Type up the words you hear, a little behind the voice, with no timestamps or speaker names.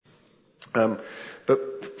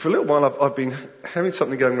But for a little while, I've been having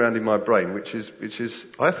something going around in my brain, which is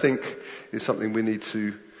I think is something we need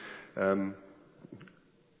to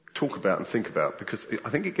talk about and think about, because I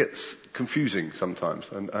think it gets confusing sometimes,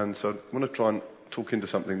 and so I want to try and talk into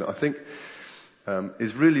something that I think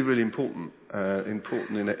is really, really important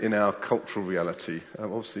in our cultural reality.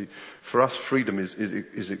 Obviously, for us, freedom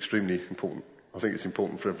is extremely important. I think it's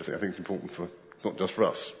important for everything. I think it's important for not just for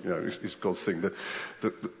us. It's God's thing.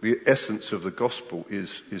 The essence of the gospel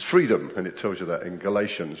is freedom, and it tells you that in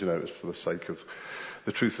Galatians. It's for the sake of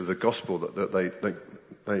the truth of the gospel that they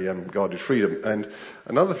guarded freedom. And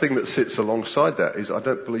another thing that sits alongside that is I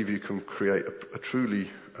don't believe you can create a truly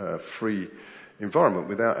free environment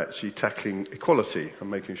without actually tackling equality and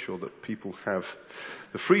making sure that people have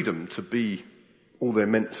the freedom to be all they're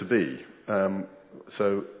meant to be.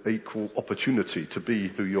 So equal opportunity to be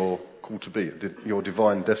who you're called to be, your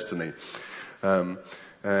divine destiny. But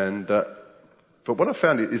what I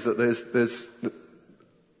found is that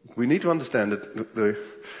we need to understand that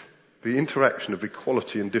the interaction of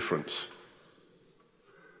equality and difference.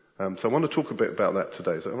 So I want to talk a bit about that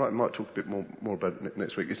today. So I might talk a bit more about it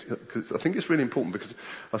next week. Because I think it's really important, because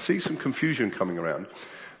I see some confusion coming around,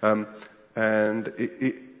 and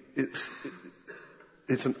it's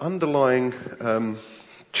an underlying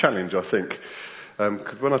challenge, I think.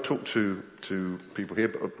 Because when I talk to people here,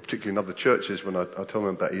 particularly in other churches, when I tell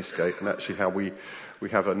them about Eastgate and actually how we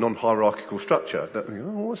have a non-hierarchical structure,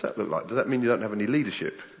 what does that look like? Does that mean you don't have any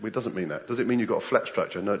leadership? Well, it doesn't mean that. Does it mean you've got a flat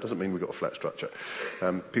structure? No, it doesn't mean we've got a flat structure.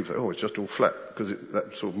 People say, it's just all flat, because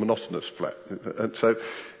that's sort of monotonous flat. And so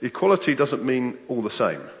equality doesn't mean all the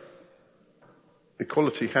same.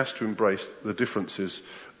 Equality has to embrace the differences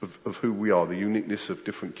of who we are, the uniqueness of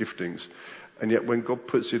different giftings. And yet when God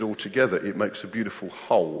puts it all together, it makes a beautiful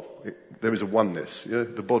whole. There is a oneness.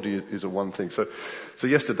 The body is a one thing. So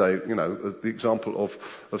yesterday, the example of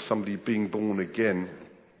somebody being born again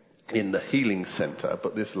in the healing centre,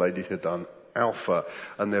 but this lady had done Alpha,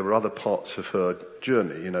 and there were other parts of her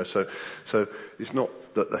journey, so it's not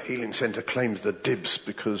that the healing centre claims the dibs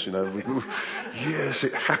because, yes,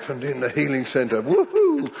 it happened in the healing centre.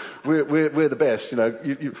 Woohoo! We're the best.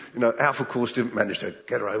 Alpha Course didn't manage to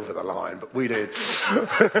get her over the line, but we did.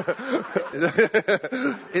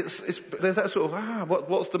 There's that sort of,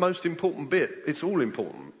 what's the most important bit? It's all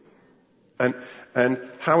important. And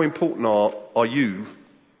how important are you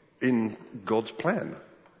in God's plan?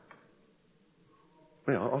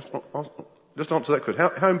 I'll just answer that question.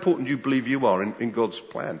 How important do you believe you are in God's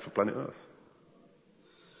plan for planet Earth?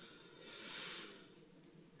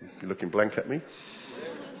 You're looking blank at me.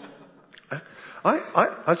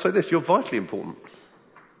 I'd say this, you're vitally important.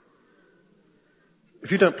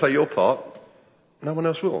 If you don't play your part, no one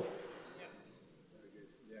else will.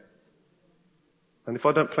 And if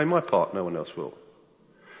I don't play my part, no one else will.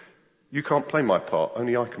 You can't play my part,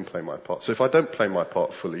 only I can play my part. So if I don't play my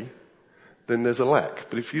part fully, then there's a lack.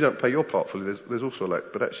 But if you don't play your part fully, there's also a lack.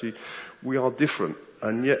 But actually, we are different,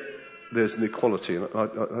 and yet there's an equality.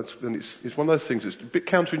 And it's one of those things that's a bit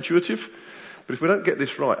counterintuitive. But if we don't get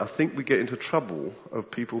this right, I think we get into trouble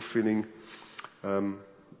of people feeling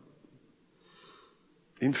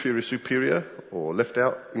inferior, superior, or left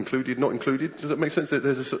out, included, not included. Does that make sense?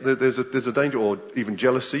 There's a danger, or even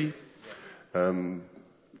jealousy.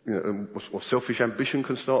 Or selfish ambition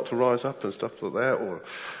can start to rise up and stuff like that,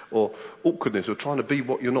 or awkwardness, or trying to be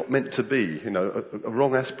what you're not meant to be, a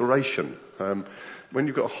wrong aspiration. When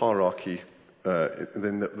you've got a hierarchy,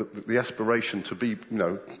 then the aspiration to be,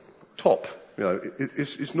 top,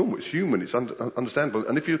 it's normal, it's human, it's understandable.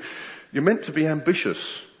 And if you're meant to be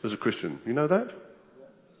ambitious as a Christian, you know that?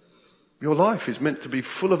 Your life is meant to be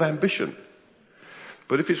full of ambition.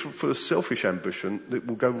 But if it's full of selfish ambition, it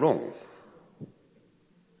will go wrong.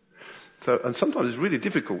 And sometimes it's really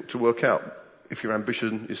difficult to work out if your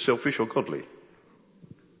ambition is selfish or godly.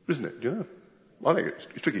 Isn't it? I think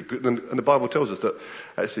it's tricky. And the Bible tells us that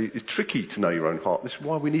actually it's tricky to know your own heart. This is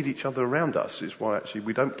why we need each other around us. It's why actually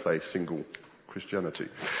we don't play single Christianity.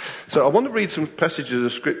 So I want to read some passages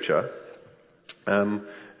of Scripture, and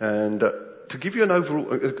to give you an overall,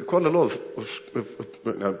 quite a lot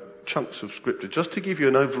of chunks of Scripture, just to give you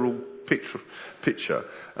an overall picture.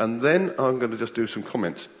 And then I'm going to just do some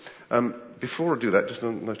comments. Before I do that, just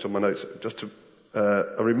note on my notes, just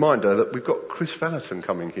a reminder that we've got Chris Fallerton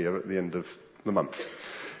coming here at the end of the month.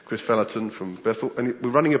 Chris Fallerton from Bethel, and we're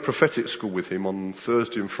running a prophetic school with him on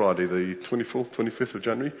Thursday and Friday, the 24th, 25th of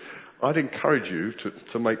January. I'd encourage you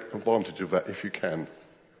to make advantage of that if you can.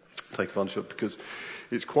 take advantage of, because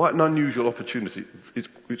it's quite an unusual opportunity.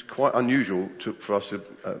 It's quite unusual for us,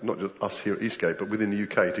 not just us here at Eastgate, but within the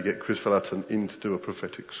UK, to get Chris Fellerton in to do a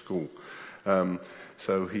prophetic school.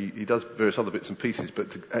 So he does various other bits and pieces,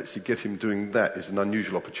 but to actually get him doing that is an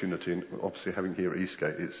unusual opportunity, and obviously having here at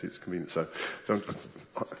Eastgate, it's convenient. So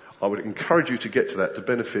I would encourage you to get to that, to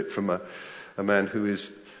benefit from a man who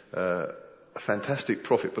is a fantastic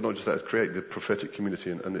prophet, but not just that, has created a prophetic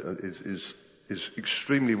community and is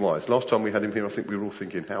extremely wise. Last time we had him here, I think we were all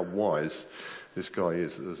thinking how wise this guy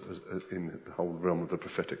is in the whole realm of the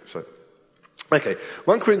prophetic. So, okay,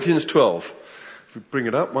 1 Corinthians 12. If we bring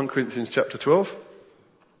it up, 1 Corinthians chapter 12.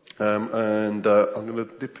 I'm going to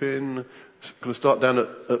dip in. I'm going to start down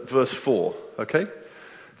at verse 4. Okay?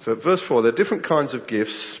 So at verse 4, there are different kinds of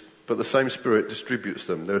gifts, but the same Spirit distributes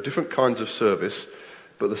them. There are different kinds of service,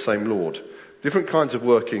 but the same Lord. Different kinds of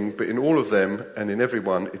working, but in all of them and in every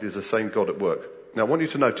one, it is the same God at work. Now I want you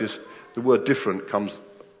to notice the word different comes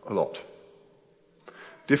a lot.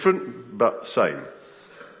 Different, but same.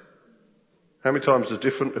 How many times does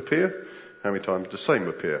different appear? How many times does same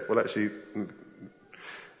appear? Well, actually,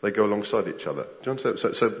 they go alongside each other. Do you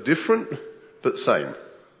understand? So different, but same.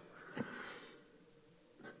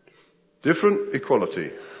 Different,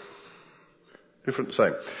 equality. Different,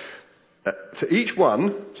 same. To each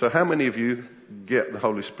one, so how many of you get the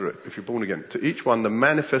Holy Spirit if you're born again? To each one, the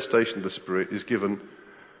manifestation of the Spirit is given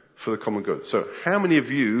for the common good. So how many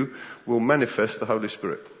of you will manifest the Holy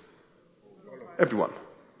Spirit? Everyone.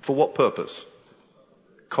 For what purpose?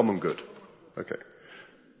 Common good. Okay.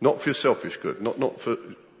 Not for your selfish good, not for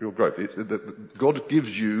your growth. God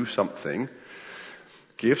gives you something,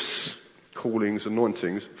 gifts, callings,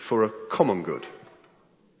 anointings, for a common good.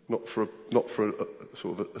 Not for a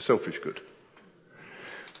sort of a selfish good.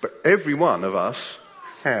 But every one of us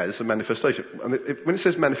has a manifestation. And when it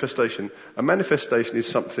says manifestation, a manifestation is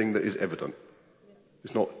something that is evident.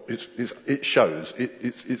 It's not. It shows.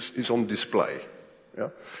 It's on display. Yeah.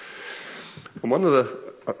 And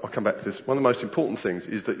I'll come back to this. One of the most important things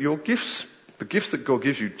is that your gifts, the gifts that God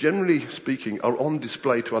gives you, generally speaking, are on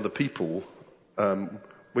display to other people,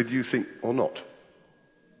 whether you think or not.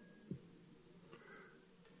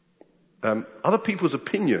 Other people's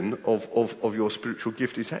opinion of your spiritual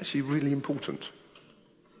gift is actually really important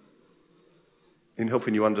in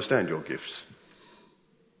helping you understand your gifts.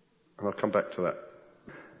 And I'll come back to that.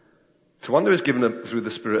 To one there is given through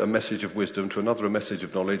the Spirit a message of wisdom, to another a message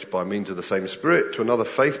of knowledge by means of the same Spirit, to another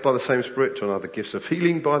faith by the same Spirit, to another gifts of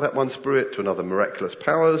healing by that one Spirit, to another miraculous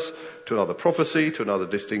powers, to another prophecy, to another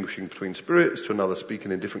distinguishing between spirits, to another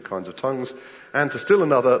speaking in different kinds of tongues, and to still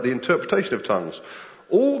another the interpretation of tongues.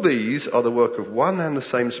 All these are the work of one and the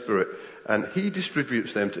same Spirit, and He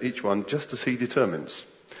distributes them to each one just as He determines.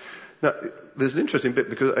 Now, there's an interesting bit,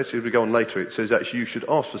 because actually as we go on later, it says actually you should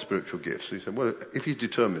ask for spiritual gifts. So you say, well, if He's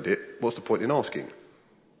determined it, what's the point in asking?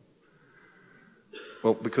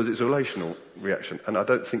 Well, because it's a relational reaction, and I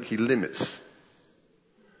don't think He limits.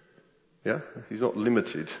 Yeah? He's not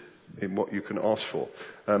limited in what you can ask for.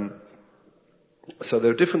 So there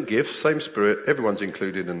are different gifts, same Spirit, everyone's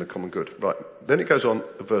included in the common good. Right. Then it goes on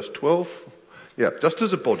to verse 12. Yeah, just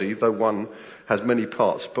as a body, though one has many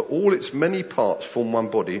parts, but all its many parts form one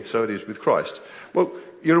body, so it is with Christ. Well,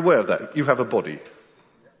 you're aware of that. You have a body.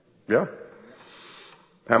 Yeah?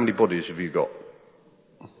 How many bodies have you got?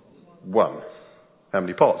 One. How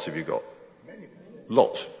many parts have you got?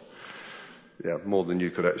 Lots. Yeah, more than you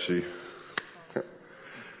could actually.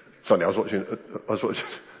 Funny, I was watching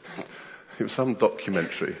it was some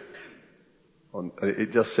documentary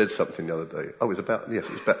it just said something the other day. Oh, it's about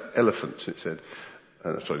elephants, it said.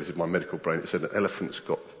 Sorry, this is my medical brain. It said an elephant's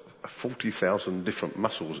got 40,000 different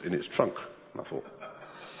muscles in its trunk. And I thought,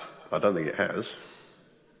 I don't think it has.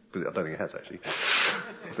 I don't think it has, actually.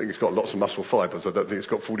 I think it's got lots of muscle fibres. I don't think it's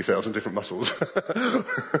got 40,000 different muscles.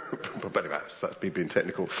 But anyway, that's me being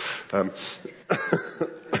technical.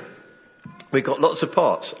 We've got lots of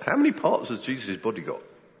parts. How many parts has Jesus' body got?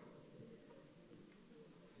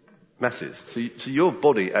 Masses. So your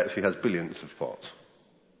body actually has billions of parts.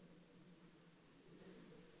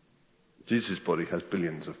 Jesus' body has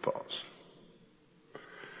billions of parts.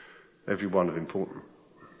 Every one of important.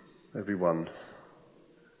 Every one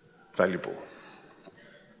valuable.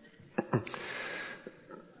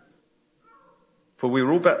 For we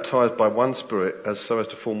were all baptized by one Spirit so as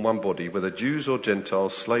to form one body, whether Jews or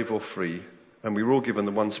Gentiles, slave or free, and we were all given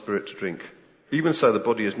the one Spirit to drink. Even so, the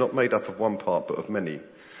body is not made up of one part, but of many.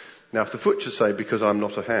 Now, if the foot should say, because I am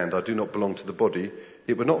not a hand, I do not belong to the body,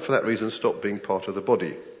 it would not for that reason stop being part of the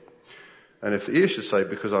body. And if the ear should say,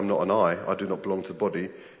 because I am not an eye, I do not belong to the body,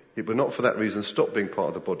 it would not for that reason stop being part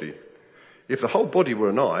of the body. If the whole body were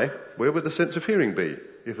an eye, where would the sense of hearing be?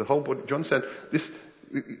 If the whole body, do you understand? This,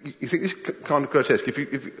 you think this kind of grotesque. If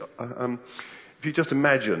you just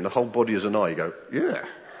imagine the whole body as an eye, you go, yeah.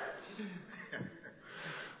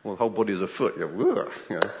 Well, the whole body as a foot, you go, ugh.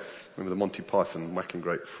 You know, remember the Monty Python whacking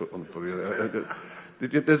great foot on the body.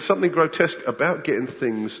 There's something grotesque about getting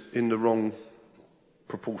things in the wrong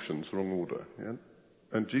proportions, the wrong order. Yeah?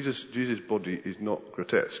 And Jesus' body is not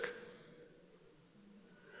grotesque.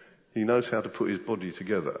 He knows how to put his body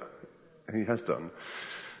together. And he has done.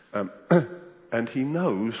 And he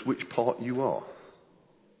knows which part you are.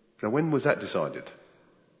 Now, when was that decided?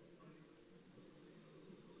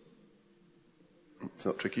 It's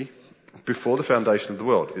not tricky. Before the foundation of the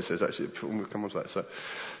world. It says actually, we'll come on to that. So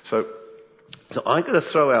I'm going to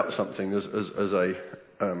throw out something as a,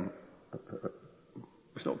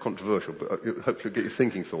 it's not controversial, but hopefully get your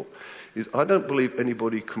thinking thought, is I don't believe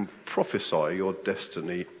anybody can prophesy your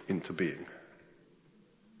destiny into being.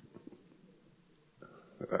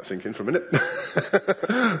 Let that sink in for a minute.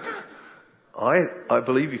 I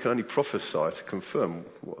believe you can only prophesy to confirm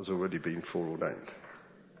what has already been foreordained.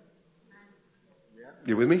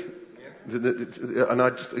 You with me? Yeah.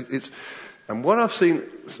 And what I've seen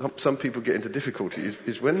some people get into difficulty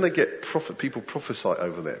is when they get people prophesy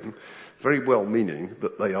over them, very well meaning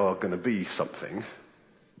that they are going to be something,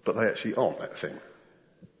 but they actually aren't that thing.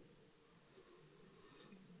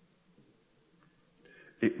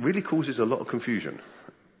 It really causes a lot of confusion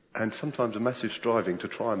and sometimes a massive striving to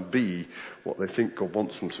try and be what they think God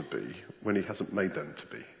wants them to be when he hasn't made them to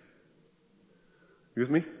be. You with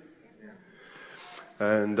me?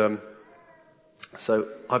 And so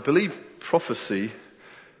I believe prophecy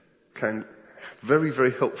can very,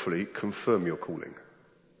 very helpfully confirm your calling.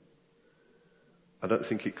 I don't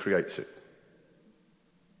think it creates it.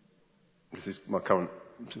 This is my current,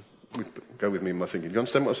 go with me in my thinking. Do you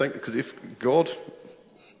understand what I'm saying? Because if God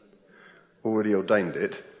already ordained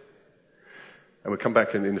it, and we come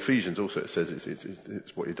back in Ephesians also it says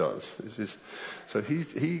it's what he does. So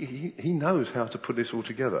he knows how to put this all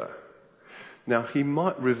together. Now, he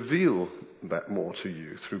might reveal that more to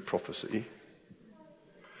you through prophecy,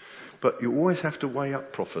 but you always have to weigh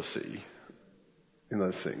up prophecy in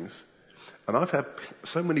those things. And I've had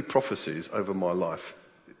so many prophecies over my life,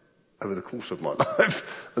 over the course of my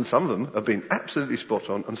life, and some of them have been absolutely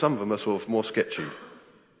spot on, and some of them are sort of more sketchy.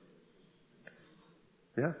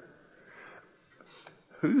 Yeah?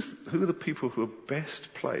 Who are the people who are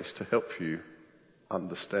best placed to help you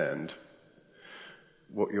understand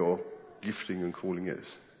what your gifting and calling is?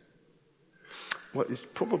 Well, it's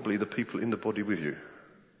probably the people in the body with you.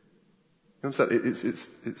 You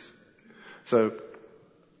understand? So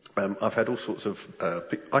I've had all sorts of.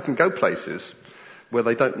 I can go places where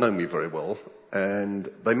they don't know me very well, and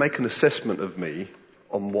they make an assessment of me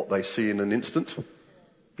on what they see in an instant.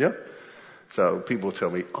 Yeah. So people tell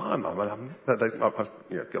me, I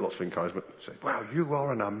get lots of encouragement. Say, wow, you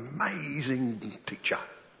are an amazing teacher.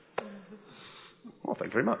 Well,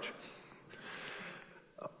 thank you very much.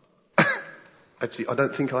 Actually, I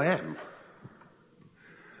don't think I am.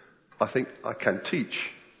 I think I can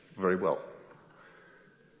teach very well.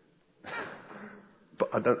 But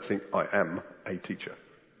I don't think I am a teacher.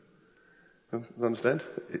 You understand?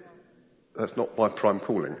 That's not my prime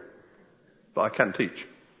calling. But I can teach.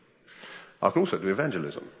 I can also do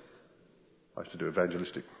evangelism. I used to do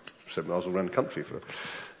evangelistic seminars all around the country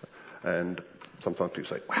and sometimes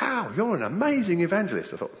people say, wow, you're an amazing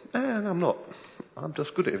evangelist. I thought, I'm not. I'm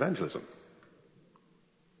just good at evangelism.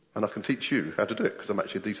 And I can teach you how to do it because I'm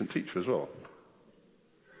actually a decent teacher as well.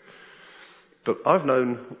 But I've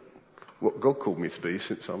known what God called me to be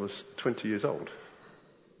since I was 20 years old.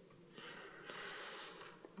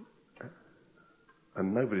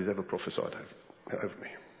 And nobody's ever prophesied over me.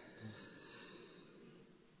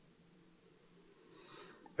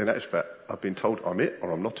 In actual fact, I've been told I'm it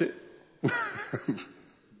or I'm not it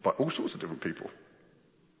by all sorts of different people.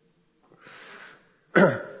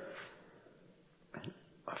 I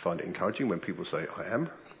find it encouraging when people say I am.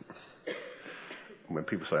 And when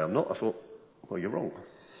people say I'm not, I thought, well, you're wrong.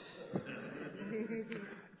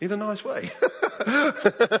 In a nice way.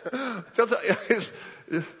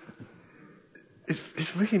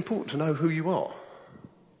 It's really important to know who you are.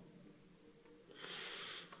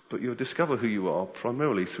 But you'll discover who you are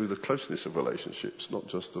primarily through the closeness of relationships, not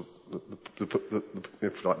just the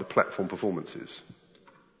platform performances.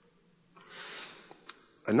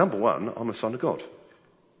 And number one, I'm a son of God.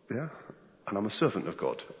 Yeah? And I'm a servant of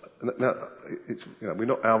God. Now,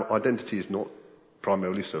 our identity is not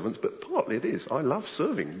primarily servants, but partly it is. I love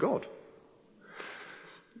serving God.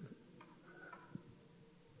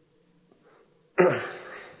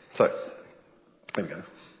 So, There we go.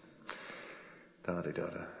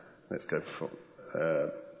 Da-da-da-da. Let's go for...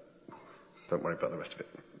 don't worry about the rest of it.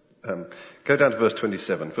 Go down to verse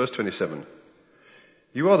 27. Verse 27.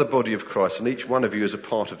 You are the body of Christ, and each one of you is a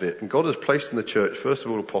part of it. And God has placed in the church, first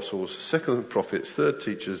of all, apostles, second, prophets, third,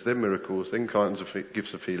 teachers, then miracles, then kinds of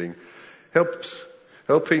gifts of healing.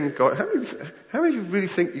 Helping God. How many of you really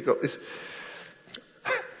think you've got this?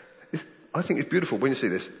 I think it's beautiful when you see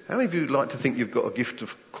this. How many of you like to think you've got a gift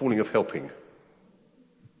of calling of helping?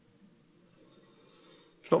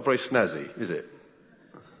 It's not very snazzy, is it?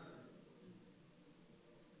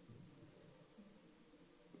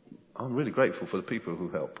 I'm really grateful for the people who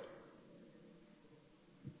help.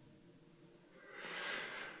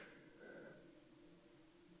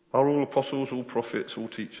 Are all apostles, all prophets, all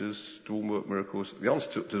teachers, do all work miracles? The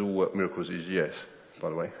answer to all work miracles is yes, by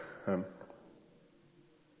the way. I'm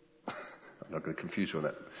not going to confuse you on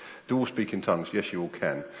that. Do all speak in tongues? Yes, you all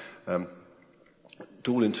can.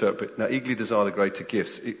 Do all interpret? Now, eagerly desire the greater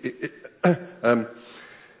gifts.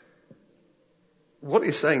 What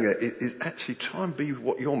he's saying there is actually try and be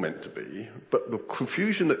what you're meant to be, but the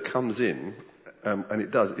confusion that comes in, and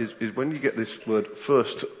it does, is when you get this word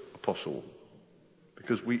first apostle.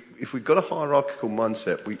 Because if we've got a hierarchical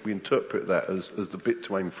mindset, we interpret that as the bit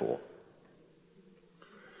to aim for.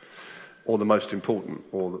 Or the most important,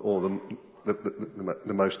 or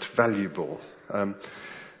the most valuable.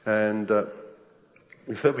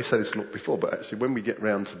 We've heard me say this a lot before, but actually when we get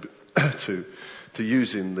round to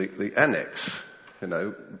using the annex,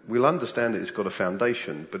 we'll understand that it's got a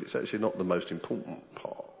foundation, but it's actually not the most important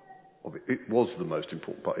part of it. It was the most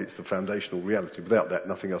important part. It's the foundational reality. Without that,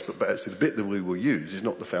 nothing else. But actually the bit that we will use is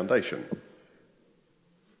not the foundation.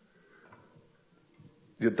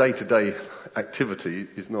 Your day-to-day activity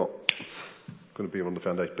is not going to be on the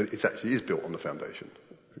foundation, but it actually is built on the foundation,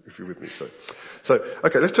 if you're with me. So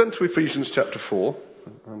okay, let's turn to Ephesians chapter 4.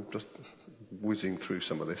 I'm just whizzing through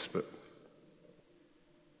some of this, but...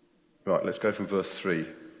 Right, let's go from verse 3.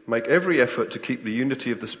 Make every effort to keep the unity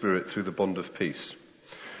of the Spirit through the bond of peace.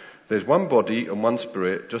 There's one body and one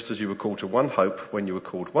Spirit, just as you were called to one hope when you were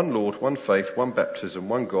called, one Lord, one faith, one baptism,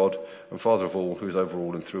 one God and Father of all, who is over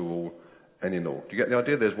all and through all and in all. Do you get the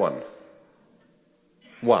idea? There's one.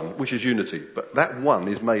 One, which is unity. But that one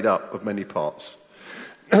is made up of many parts.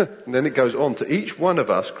 And then it goes on to each one of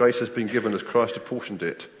us, grace has been given as Christ apportioned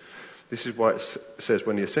it. This is why it says,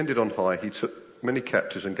 when he ascended on high, he took many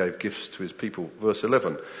captives and gave gifts to his people. Verse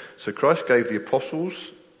 11. So Christ gave the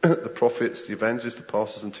apostles, the prophets, the evangelists, the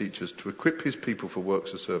pastors and teachers to equip his people for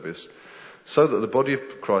works of service, so that the body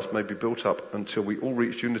of Christ may be built up until we all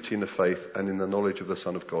reach unity in the faith and in the knowledge of the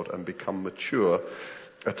Son of God and become mature,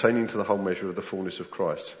 attaining to the whole measure of the fullness of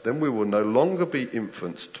Christ. Then we will no longer be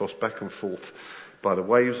infants tossed back and forth by the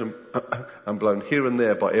waves and blown here and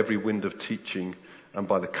there by every wind of teaching and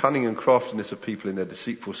by the cunning and craftiness of people in their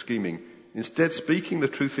deceitful scheming. Instead, speaking the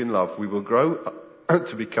truth in love, we will grow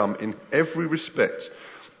to become in every respect,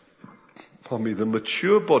 the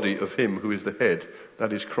mature body of him who is the head,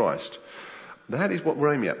 that is Christ. That is what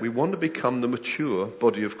we're aiming at. We want to become the mature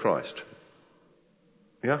body of Christ.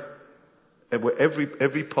 Yeah? And where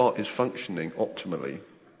every part is functioning optimally.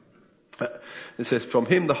 It says, from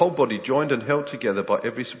him the whole body, joined and held together by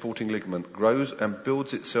every supporting ligament, grows and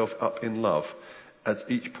builds itself up in love as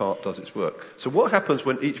each part does its work. So what happens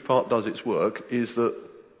when each part does its work is that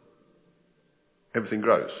everything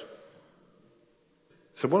grows.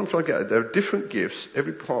 So what I'm trying to get at, there are different gifts,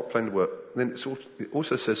 every part playing the work. Then it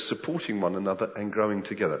also says supporting one another and growing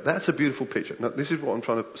together. That's a beautiful picture. Now, this is what I'm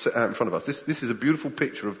trying to set out in front of us. This is a beautiful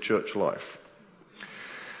picture of church life.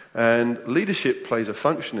 And leadership plays a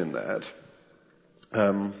function in that.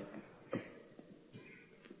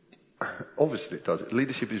 Obviously it does.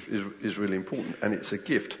 Leadership is really important, and it's a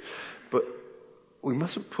gift. But we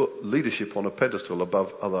mustn't put leadership on a pedestal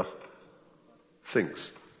above other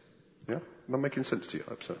things. Yeah? Am I making sense to you? I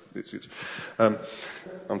hope so.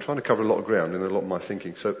 I'm trying to cover a lot of ground in a lot of my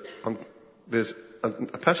thinking. So there's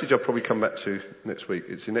a passage I'll probably come back to next week.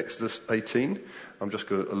 It's in Exodus 18. I'm just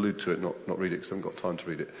going to allude to it, not read it, because I haven't got time to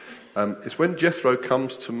read it. It's when Jethro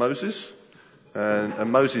comes to Moses,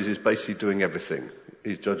 and Moses is basically doing everything.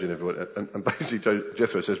 He's judging everyone. And basically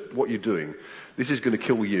Jethro says, what are you doing? This is going to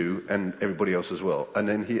kill you and everybody else as well. And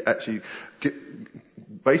then he actually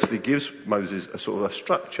basically gives Moses a sort of a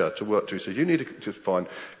structure to work to. He says, you need to find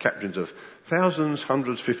captains of thousands,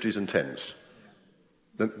 hundreds, fifties and tens.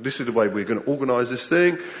 Then this is the way we're going to organise this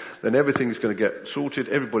thing. Then everything is going to get sorted.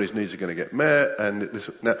 Everybody's needs are going to get met.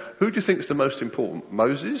 Now, who do you think is the most important?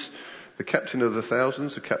 Moses, the captain of the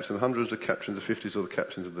thousands, the captain of the hundreds, the captain of the fifties, or the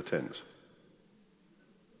captains of the tens?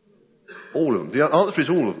 All of them. The answer is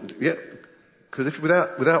all of them. Yeah. Because if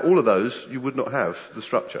without all of those, you would not have the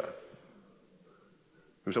structure.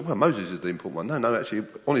 We say, well, Moses is the important one. No, actually,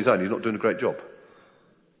 on his own, he's not doing a great job.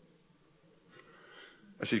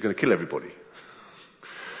 Actually, he's going to kill everybody.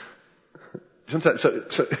 So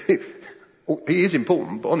he is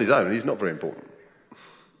important, but on his own, he's not very important.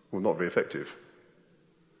 Well, not very effective.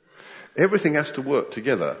 Everything has to work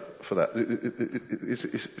together for that.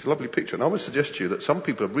 It's a lovely picture. And I would suggest to you that some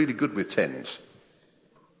people are really good with 10s.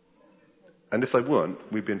 And if they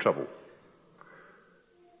weren't, we'd be in trouble.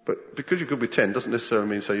 But because you're good with 10 doesn't necessarily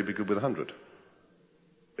mean say you'd be good with 100.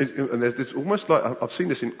 And there's almost like, I've seen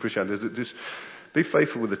this in Christianity, there's this, be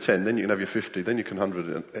faithful with the 10, then you can have your 50, then you can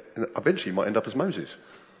 100, and eventually you might end up as Moses.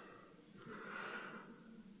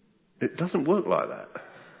 It doesn't work like that.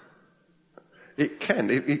 It can.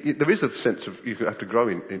 There is a sense of you have to grow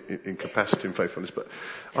in capacity and faithfulness, but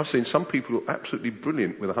I've seen some people who are absolutely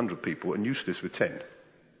brilliant with 100 people and useless with 10.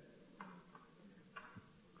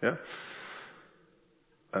 Yeah?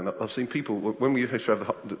 And I've seen people, when we used to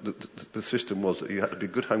have the system was that you had to be a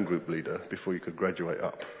good home group leader before you could graduate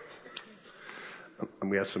up. And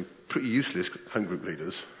we had some pretty useless home group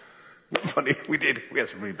leaders. Not funny, we did. We had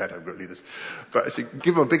some really bad home group leaders. But actually,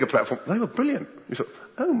 give them a bigger platform, they were brilliant. You thought,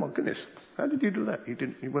 oh my goodness, how did you do that?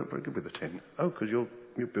 You weren't very good with the 10. Oh, because you're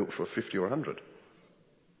built for a 50 or 100.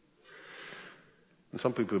 And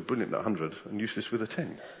some people are brilliant at 100 and useless with a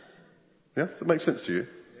 10. Yeah? Does that make sense to you?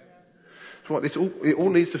 Right, it all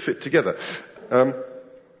needs to fit together.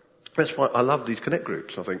 That's why I love these connect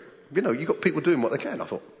groups. I think, you've got people doing what they can. I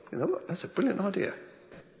thought, that's a brilliant idea.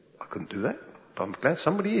 I couldn't do that, but I'm glad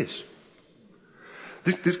somebody is.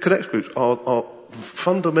 These connect groups are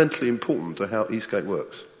fundamentally important to how Eastgate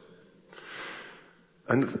works.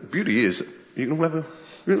 And the beauty is, you can all have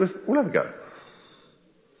a go.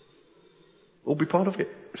 All be part of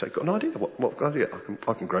it. So got an idea? What idea?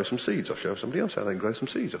 I can grow some seeds. I'll show somebody else how they can grow some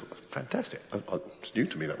seeds. Fantastic. It's new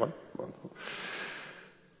to me, that one.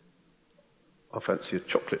 I fancy a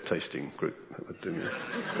chocolate tasting group.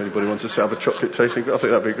 If anybody wants to set up a chocolate tasting group, I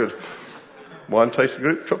think that'd be good. Wine tasting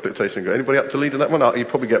group, chocolate tasting group. Anybody up to leading that one? You'd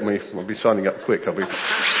probably get me. I'll be signing up quick.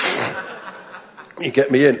 You get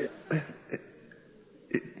me in.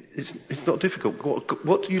 It's not difficult.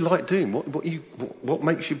 What do you like doing? What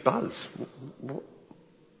makes you buzz? What?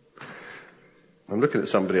 I'm looking at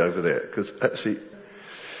somebody over there because actually,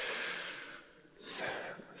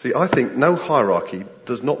 I think no hierarchy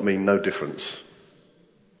does not mean no difference,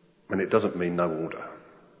 and it doesn't mean no order.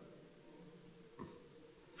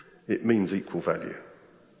 It means equal value.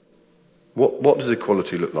 What does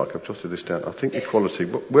equality look like? I've jotted this down. I think equality.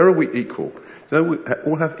 Where are we equal? We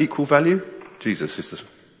all have equal value. Jesus is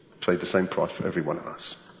paid the same price for every one of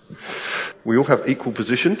us. We all have equal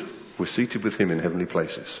position. We're seated with Him in heavenly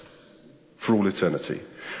places for all eternity.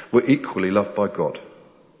 We're equally loved by God.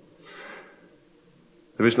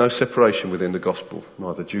 There is no separation within the gospel,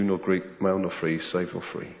 neither Jew nor Greek, male nor free, slave nor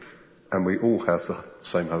free. And we all have the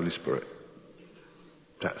same Holy Spirit.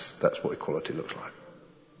 That's what equality looks like.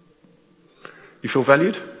 You feel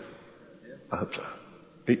valued? I hope so.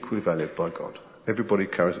 Equally valued by God. Everybody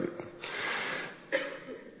carries it.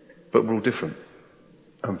 But we're all different.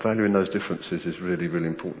 And valuing those differences is really, really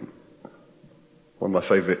important. One of my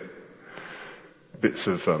favourite bits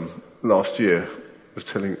of last year was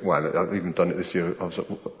I've even done it this year. I was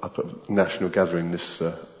up at a national gathering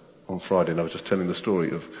on Friday, and I was just telling the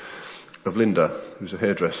story of Linda, who's a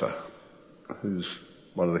hairdresser, who's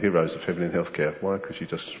one of the heroes of Heaven in Healthcare. Why? Because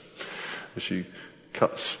she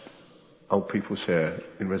cuts old people's hair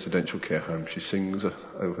in residential care homes. She sings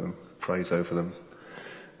over them, prays over them,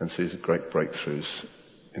 and sees great breakthroughs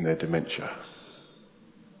in their dementia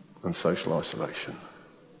and social isolation.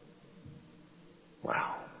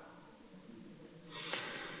 Wow.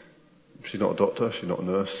 She's not a doctor, she's not a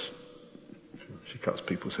nurse. She cuts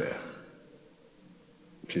people's hair.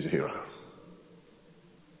 She's a hero.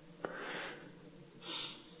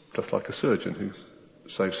 Just like a surgeon who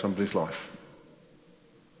saves somebody's life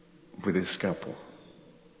with his scalpel.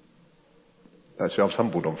 Actually, I was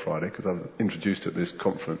humbled on Friday because I was introduced at this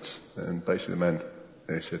conference, and basically the man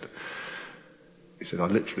there said, I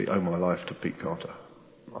literally owe my life to Pete Carter.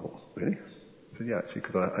 I thought, really? I said, yeah, actually,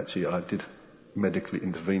 because I did medically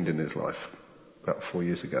intervened in his life about 4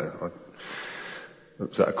 years ago. I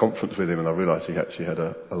was at a conference with him, and I realised he actually had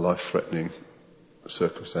a life-threatening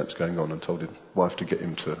circumstance going on, and told his wife to get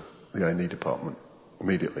him to the A&E department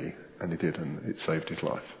immediately, and he did, and it saved his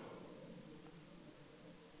life.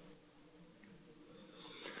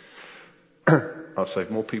 I've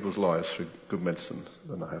saved more people's lives through good medicine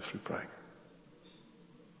than I have through praying.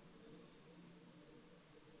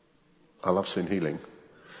 I love seeing healing.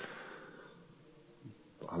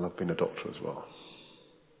 love being a doctor as well.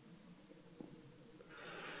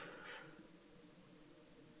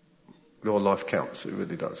 Your life counts, it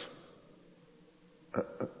really does.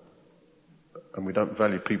 And we don't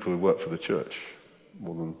value people who work for the church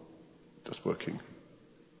more than just working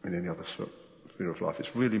in any other sphere of life.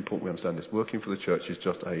 It's really important we understand this. Working for the church is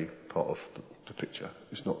just a part of the picture.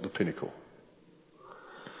 It's not the pinnacle.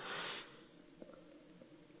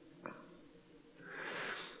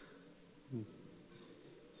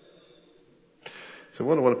 So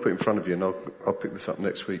what I want to put in front of you, and I'll pick this up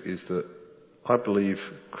next week, is that I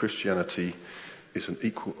believe Christianity is an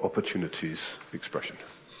equal opportunities expression.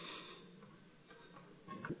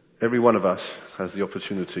 Every one of us has the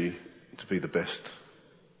opportunity to be the best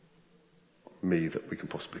me that we can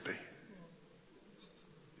possibly be.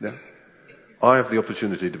 Yeah? I have the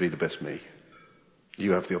opportunity to be the best me.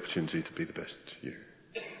 You have the opportunity to be the best you.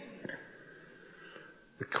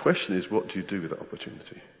 The question is, what do you do with that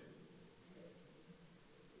opportunity?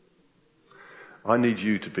 I need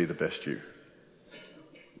you to be the best you.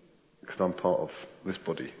 Because I'm part of this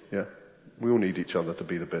body, yeah? We all need each other to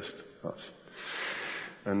be the best us.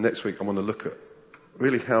 And next week I want to look at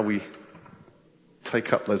really how we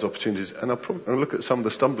take up those opportunities, and I'll look at some of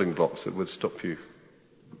the stumbling blocks that would stop you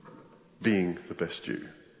being the best you.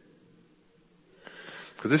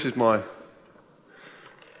 Because this is my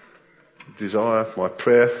desire, my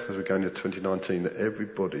prayer as we go into 2019, that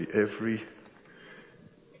every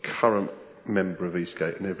current member of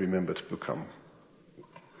Eastgate and every member to become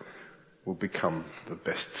will become the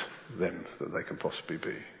best them that they can possibly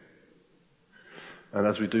be. And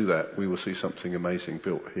as we do that, we will see something amazing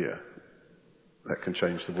built here that can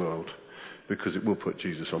change the world, because it will put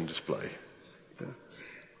Jesus on display. Yeah.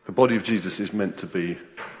 The body of Jesus is meant to be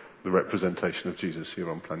the representation of Jesus here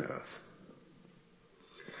on planet Earth.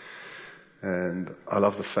 And I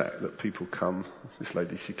love the fact that people come. This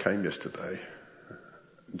lady, she came yesterday.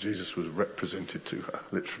 Jesus was represented to her,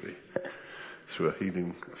 literally, through a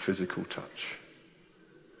healing physical touch.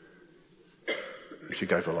 She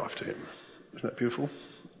gave her life to him. Isn't that beautiful?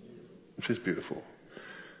 It is beautiful.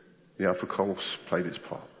 The Alpha Course played its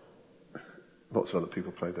part. Lots of other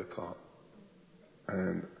people played their part.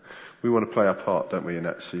 And we want to play our part, don't we, in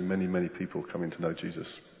that, see many, many people coming to know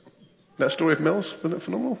Jesus. That story of Mel's, wasn't it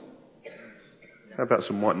phenomenal? How about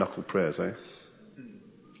some white knuckle prayers, eh?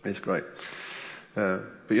 It's great. But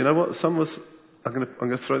you know what? I'm going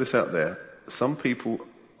to throw this out there. Some people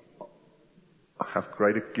have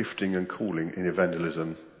greater gifting and calling in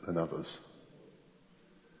evangelism than others.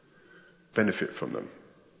 Benefit from them.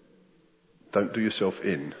 Don't do yourself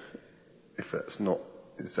in if that's not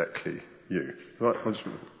exactly you. Right?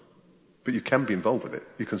 But you can be involved with it.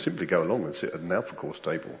 You can simply go along and sit at an Alpha Course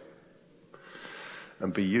table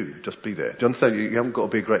and be you. Just be there. Do you understand? You haven't got to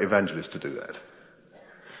be a great evangelist to do that.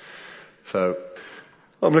 So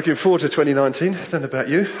I'm looking forward to 2019. I don't know about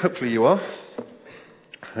you. Hopefully you are.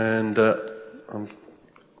 And I'm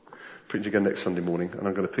preaching again next Sunday morning, and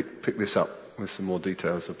I'm going to pick this up with some more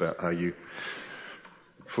details about how you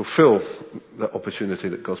fulfill that opportunity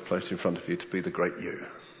that God's placed in front of you to be the great you.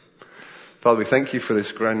 Father, we thank you for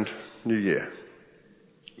this grand new year.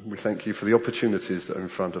 We thank you for the opportunities that are in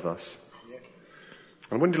front of us.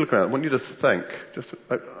 And I want you to look around. I want you to thank. Just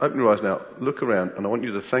open your eyes now. Look around, and I want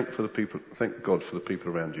you to thank God for the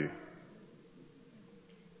people around you.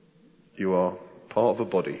 You are part of a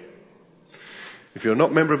body. If you're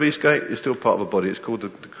not a member of Eastgate, you're still part of a body. It's called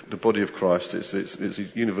the body of Christ. It's a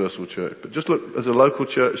universal church. But just look, as a local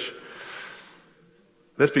church,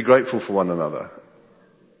 let's be grateful for one another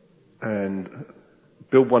and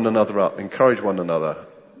build one another up, encourage one another,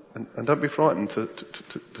 and don't be frightened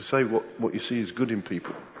to say what you see is good in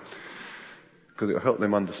people, because it will help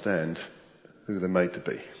them understand who they're made to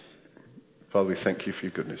be. Father, we thank you for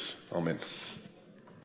your goodness. Amen.